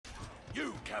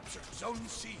You captured Zone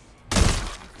C.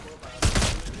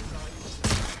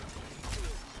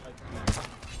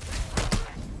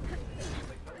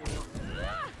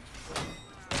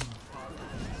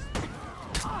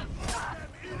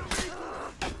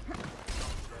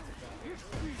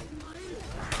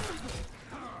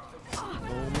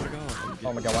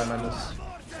 Oh my god, why am I this?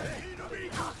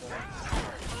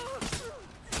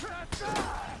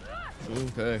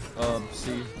 Okay,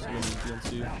 C.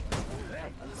 C.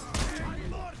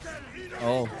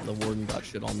 Oh, the warden got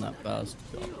shit on that fast.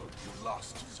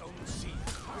 Lost Zone C.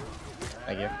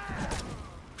 Thank you.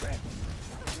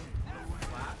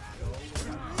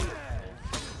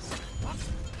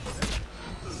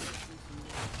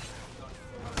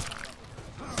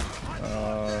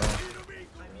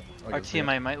 Our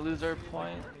teammate might lose our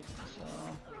point, so...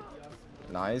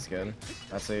 Nah, he's good.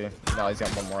 Let's see. No, he's got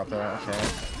one more up there. Okay.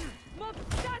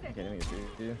 Okay, let me get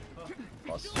you.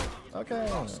 Plus. Okay.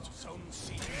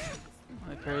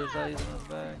 My parasite is in his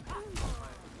bag.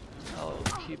 I'll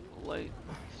keep light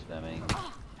spamming.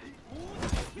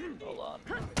 Hold on.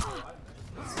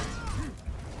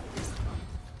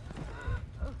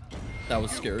 That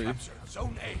was scary. A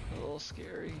little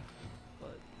scary,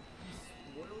 but...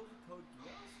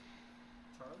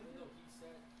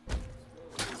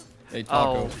 Hey,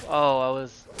 Taco. Oh, I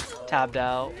was tabbed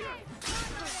out.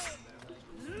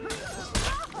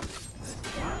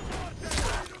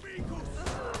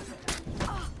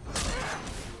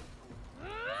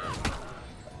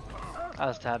 I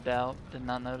was tabbed out. Did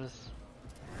not notice.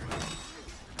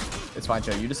 It's fine,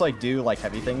 Joe. You just like do like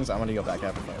heavy things. I'm gonna go back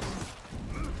up first.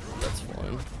 That's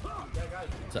fine.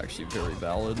 It's actually very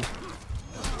valid.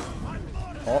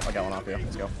 Oh, I got one off you.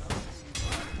 Let's go.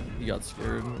 He got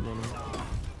scared.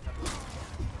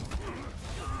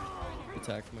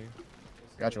 Attacked me.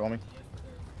 Got you, homie.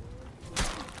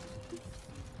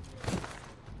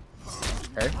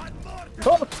 Okay.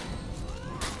 Oh!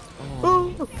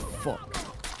 Oh, fuck.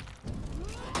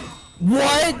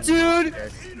 What, dude?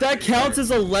 That counts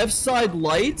as a left side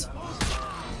light?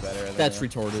 That's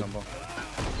retarded.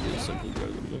 Yeah, simple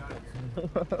better than me.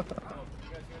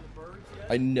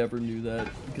 I never knew that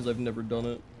because I've never done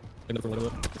it. I never learned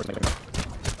it.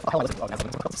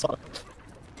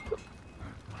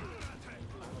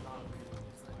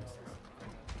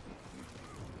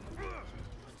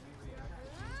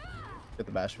 Get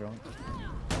the bash roll.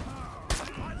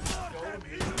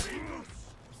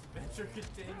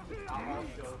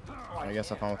 I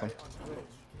guess I found with him.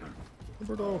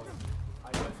 Roberto.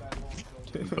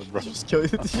 Just kill you.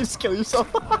 Did you just kill yourself?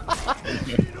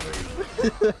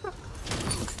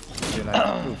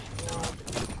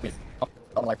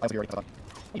 Oh, my plans are already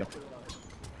you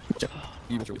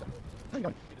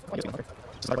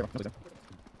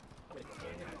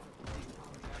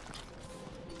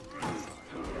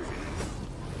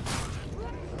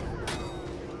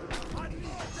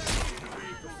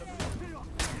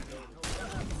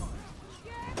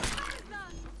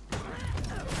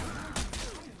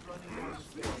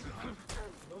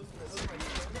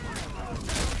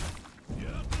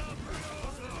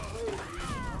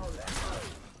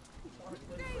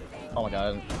Oh my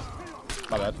god.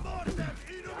 My bad. Oh,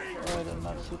 I did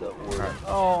not see that word. Right.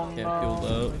 Oh Can't no. feel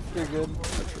that. You're good.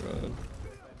 I tried.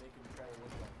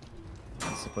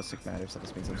 Simplistic matters, that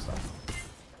just means I'm stuck.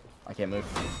 I can't move.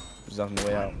 There's nothing the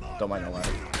way out. Don't mind no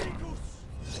ladder.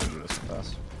 Just gonna do this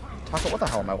fast. Taco, what the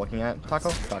hell am I looking at? Taco?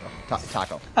 Taco.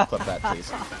 Taco. Clip that,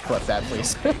 please. Clip that,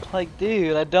 please. Like,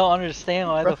 dude, I don't understand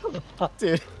why the fuck.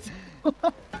 Dude.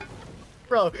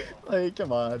 Bro, like,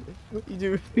 come on. You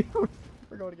do.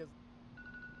 We're going against.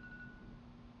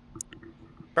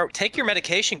 Bro, take your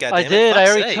medication, goddammit. I did. I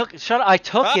already took. took. I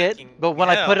took it, but when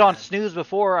I put it on man. snooze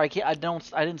before, I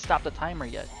didn't stop the timer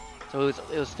yet, so it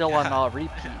was still on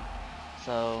repeat.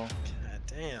 So. God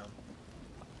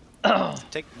damn.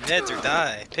 Take meds or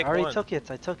die. Pick I already one. took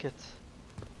it. I took it.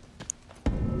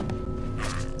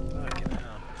 Fucking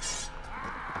hell.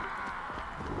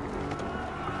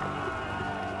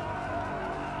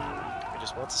 He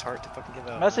just wants his heart to fucking give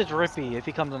out. Message Rippy if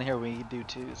he comes in here. We can do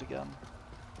twos again.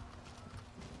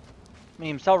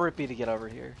 Memes, tell Rippy to get over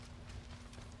here.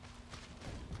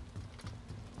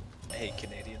 I hate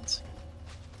Canadians.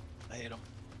 I hate them.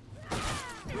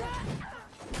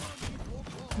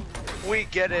 We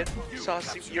get it,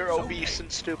 Saucy. You're obese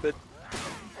and stupid.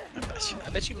 I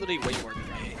bet you literally way more than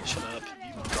me. Shut up,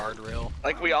 you guardrail.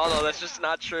 Like, we all know that's just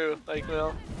not true. Like,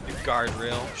 well, You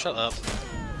guardrail. Shut up.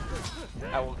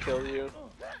 I will kill you.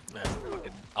 Man,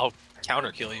 I'll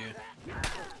counter kill you.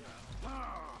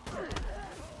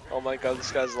 Oh my god,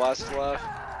 this guy's last laugh.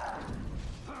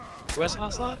 Who has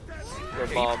last lap? Your Are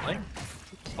you mom. playing?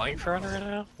 playing for Honor right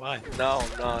now? Why? No,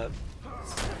 I'm not.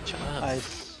 Shut up.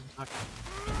 Nice.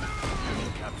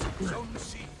 Captured Zone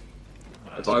C.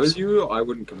 If I was you, I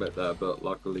wouldn't commit that, but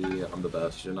luckily I'm the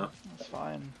best, you know? That's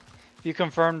fine. If you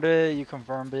confirmed it, you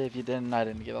confirmed it. If you didn't, I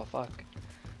didn't give a fuck.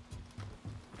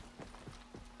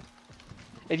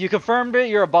 If you confirmed it,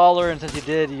 you're a baller, and since you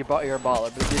did, you're a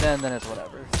baller. But if you didn't, then it's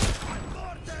whatever.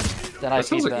 Then I That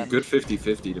sounds keep like a them. good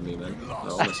 50-50 to me, man.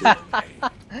 No, honestly.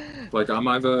 Like, I'm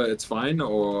either it's fine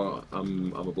or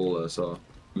I'm a baller, so...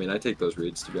 I mean, I take those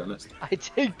reads, to be honest. I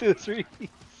take those reads.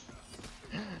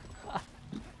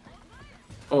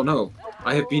 Oh no,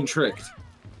 I have been tricked.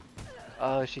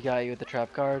 Oh, she got you with the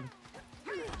trap card.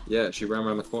 Yeah, she ran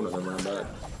around the corner and ran back.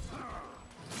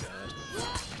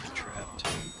 Trapped.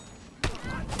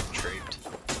 Trapped.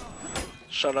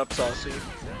 Shut up, Saucy.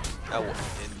 I will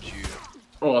end you.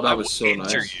 Oh, I that will was so enter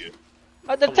nice. you.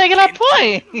 They're taking a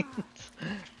point!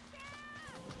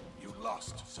 You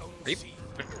lost Zone Are you, C.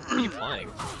 what are you playing?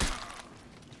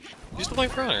 Who's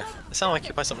playing for Honor? It sounded like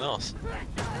you play something else.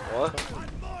 What?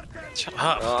 Shut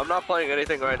up. I'm not playing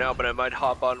anything right now, but I might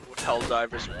hop on with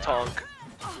Helldivers with Tonk.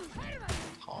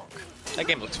 Honk. That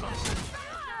game looks fun.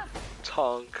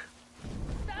 Tonk.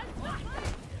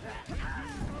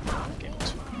 Game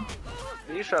looks fun.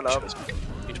 Can you shut up? You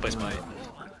just play Smite.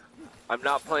 I'm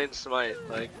not playing Smite.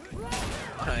 Like,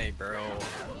 Hi, bro.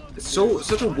 It's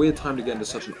such a weird time to get into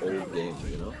such an old game,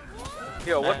 you know?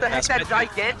 yo, what the heck? That Smite-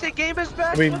 gigantic game is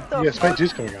back? I mean, What the yeah, Smite fuck?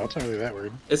 2's coming out. It's not really that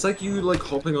weird. It's like you like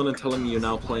hopping on and telling me you're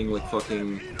now playing like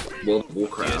fucking World of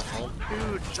Warcraft.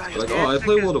 Dude, Like, oh, I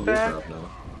play gigantic World is of back. Warcraft now. Yeah,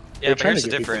 They're but trying here's to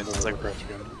the get people difference. into It's like Warcraft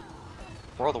again.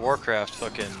 World of Warcraft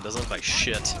fucking doesn't look like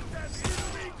shit.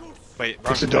 Wait, wrong.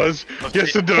 Yes, it does. Look,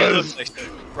 Yes, it yeah, does. looks like shit.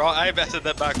 Wrong, I said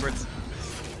that backwards.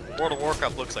 World of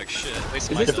Warcraft looks like shit. At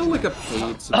least Is mine it still does. like a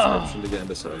paid subscription to get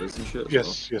into servers and shit? as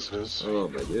Yes, yes, it is. well? Oh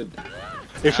my god.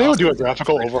 If they would do a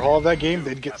graphical overhaul of that game,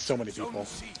 they'd get so many people.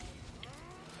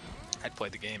 I'd play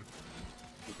the game.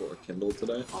 People are Kindle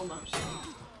today.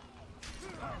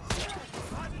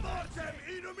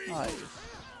 Nice.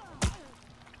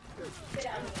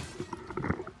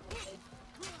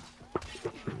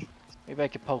 Maybe I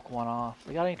could poke one off.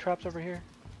 We got any traps over here?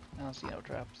 I don't see no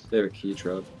traps. They have a key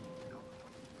trap.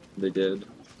 They did.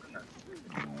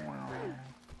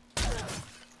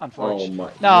 Unfortunately. Oh my.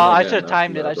 No, you're not I getting should have after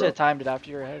timed it. that, I should have bro. timed it after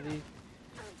you're heavy.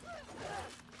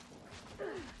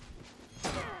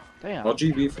 Damn. I'll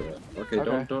GB for that. Okay,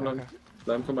 Okay, don't okay.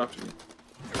 let him come after me.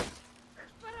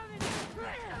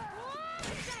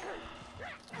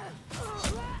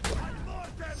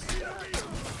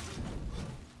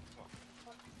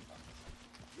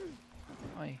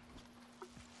 Oi.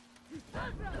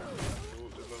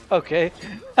 Okay.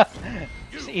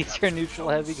 Just eats your neutral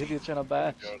heavy because you're trying to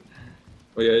bash.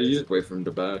 Oh yeah, you just wait for him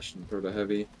to bash and throw the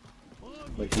heavy.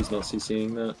 Like he's not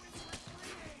CCing that.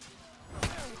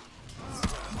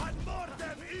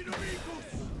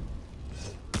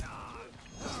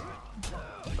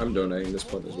 I'm donating this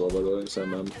point as well, by the way, so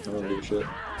man, I don't give a shit.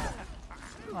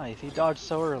 Nice, he dodged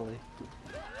so early.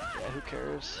 Yeah, who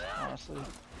cares, honestly.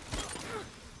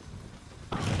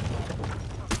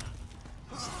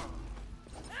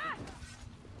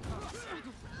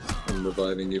 I'm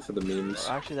reviving you for the memes.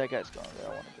 Oh, actually, that guy's going there.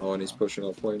 I want to go. Oh, and he's pushing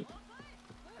off point.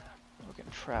 We can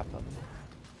trap him.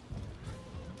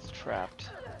 He's trapped.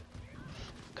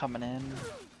 Coming in.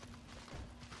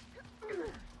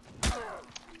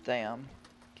 Damn.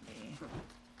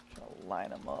 Trying to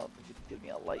line him up. Give me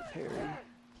a light parry.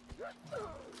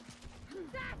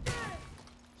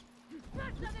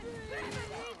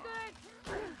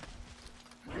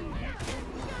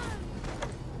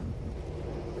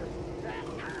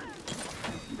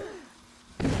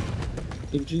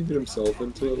 He GB'd himself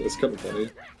into it. That's kind of funny.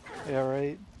 Yeah,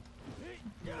 right.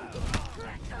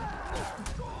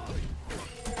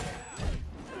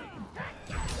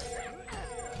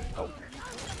 Oh.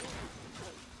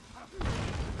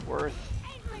 Worth.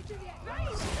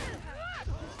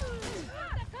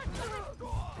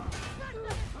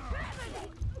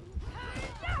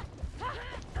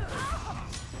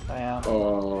 Damn.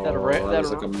 Oh, That that, ra- that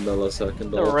was like a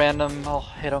millisecond The off. random, I'll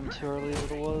hit him too early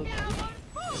as it was.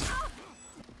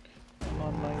 I'm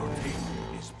on my way.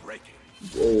 Is breaking.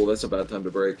 Whoa, that's a bad time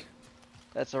to break.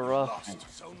 That's a rough.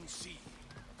 Lost Zone C.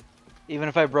 Even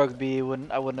if I broke B, I wouldn't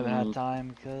have Mhm. had time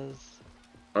because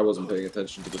I wasn't paying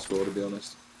attention to the score, to be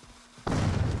honest.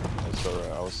 It's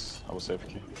alright, I was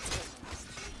AFK.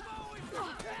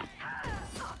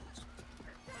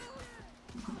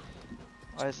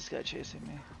 why is this guy chasing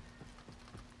me?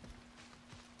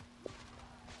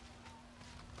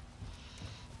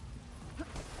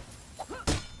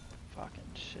 Fucking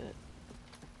shit.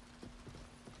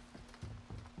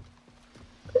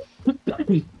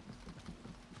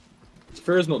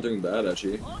 Farrah's not doing bad,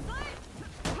 actually.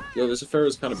 Yo, this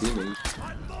Farrah's kind of beaming.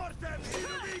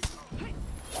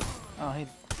 Oh, he's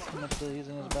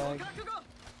in his bag.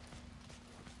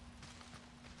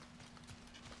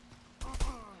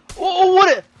 Oh,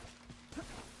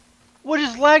 what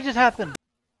just lag just happened?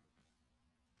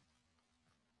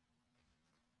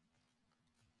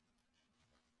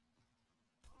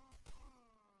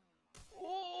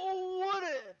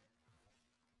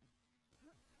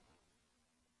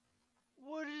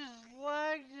 What just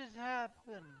lag just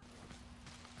happened?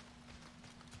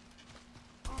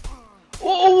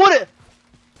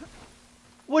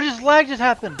 What just lag just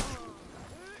happened?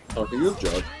 Oh, can you have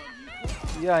jug?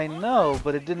 Yeah, I know,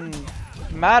 but it didn't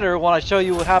matter when I show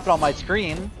you what happened on my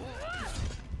screen.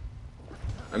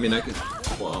 I mean, I could.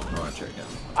 Well, no, actually, I can.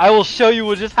 I will show you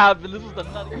what just happened. This is the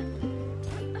nutty.